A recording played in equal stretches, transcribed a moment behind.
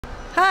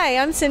Hi,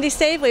 I'm Cindy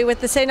Stavely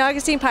with the St.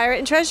 Augustine Pirate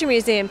and Treasure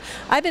Museum.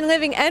 I've been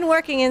living and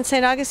working in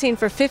St. Augustine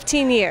for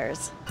 15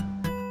 years.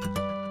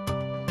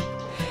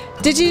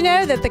 Did you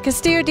know that the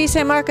Castillo de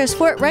San Marcos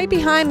fort right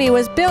behind me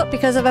was built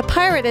because of a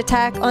pirate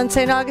attack on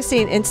St.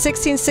 Augustine in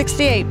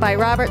 1668 by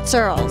Robert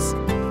Searles?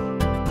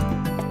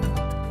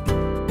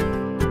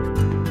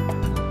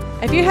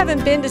 If you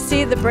haven't been to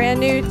see the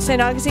brand new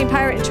St. Augustine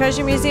Pirate and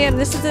Treasure Museum,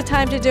 this is the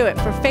time to do it.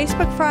 For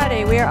Facebook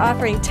Friday, we are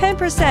offering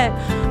 10%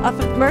 off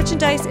of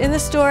merchandise in the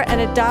store and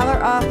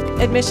 $1 off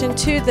admission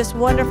to this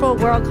wonderful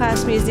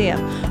world-class museum.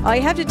 All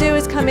you have to do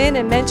is come in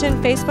and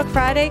mention Facebook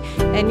Friday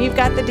and you've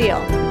got the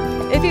deal.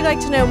 If you'd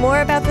like to know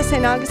more about the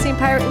St. Augustine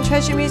Pirate and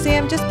Treasure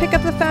Museum, just pick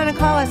up the phone and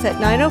call us at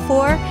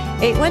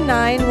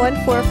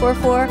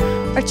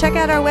 904-819-1444 or check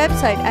out our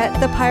website at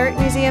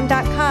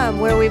thepiratemuseum.com,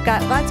 where we've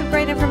got lots of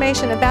great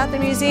information about the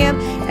museum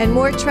and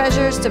more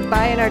treasures to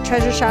buy in our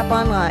treasure shop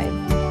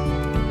online.